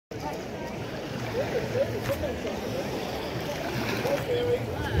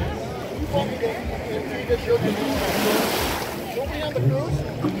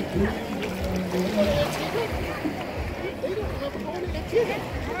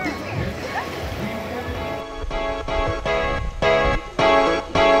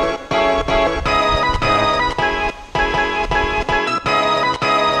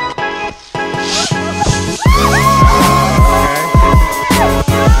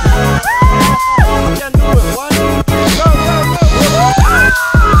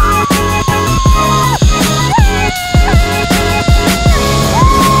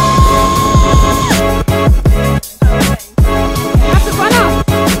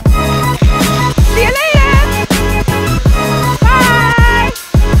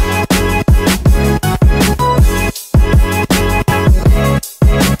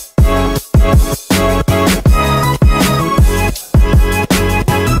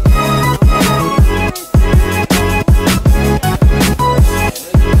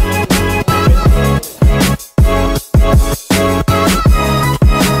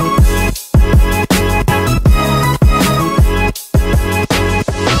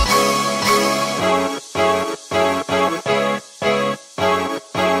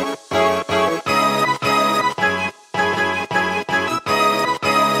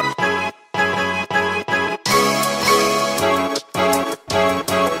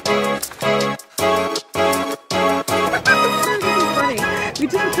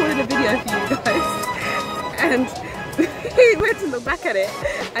and we went to look back at it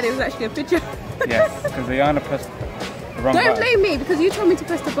and it was actually a picture. Yes, because Ayana pressed the wrong button. Don't blame me because you told me to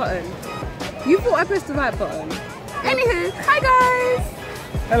press the button. You thought I pressed the right button. Anywho, hi guys!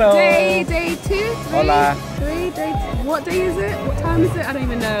 Hello! Day 2? Hola! 3? What day is it? What time is it? I don't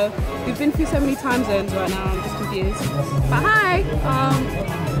even know. We've been through so many time zones right now, I'm just confused. But hi!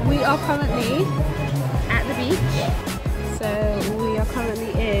 We are currently at the beach. So we are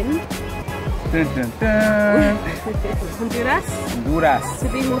currently in Honduras. To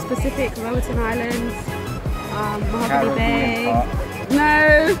be more specific, Roatan Islands, Mahogany Bay.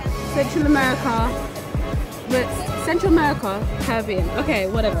 No, Central America. But Central America, Caribbean. Okay,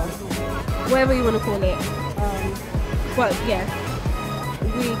 whatever. Whatever you want to call it. But yeah,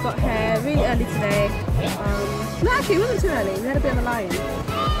 we got here really early today. No, actually, it wasn't too early. We had a bit of a lie-in. We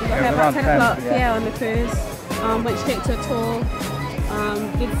got here about 10 o'clock. Yeah, on the cruise. Went straight to a tour.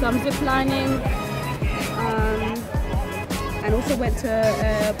 Did some zip lining. And also went to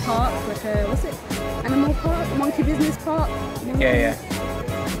a park, like a, what's it? Animal park? Monkey business park? Yeah.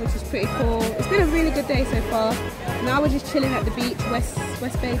 Which is pretty cool. It's been a really good day so far. Now we're just chilling at the beach, West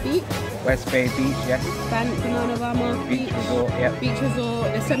Bay Beach. West Bay Beach, yes. Bananarama Beach Resort, yeah. Beach Resort.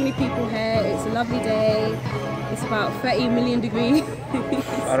 There's so many people here. It's a lovely day. It's about 30 million degrees.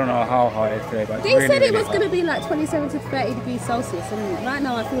 I don't know how hot it is today, but they really, said it was going to be like 27 to 30 degrees Celsius, and right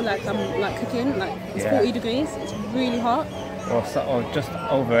now I feel like I'm like cooking. Like it's 40 degrees. It's really hot. Or just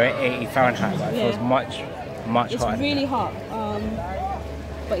over 80 Fahrenheit. But it feels much hotter. It's really hot.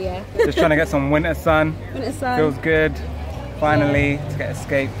 But yeah. Just trying to get some winter sun. Winter sun. Feels good. Finally, to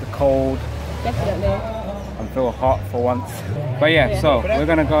escape the cold. Definitely. And feel hot for once. But yeah, so we're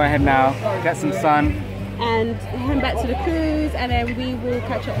gonna go ahead now, get some sun. And head back to the cruise, and then we will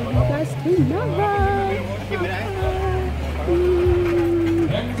catch up with you guys tomorrow.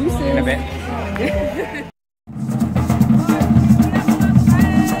 In a bit.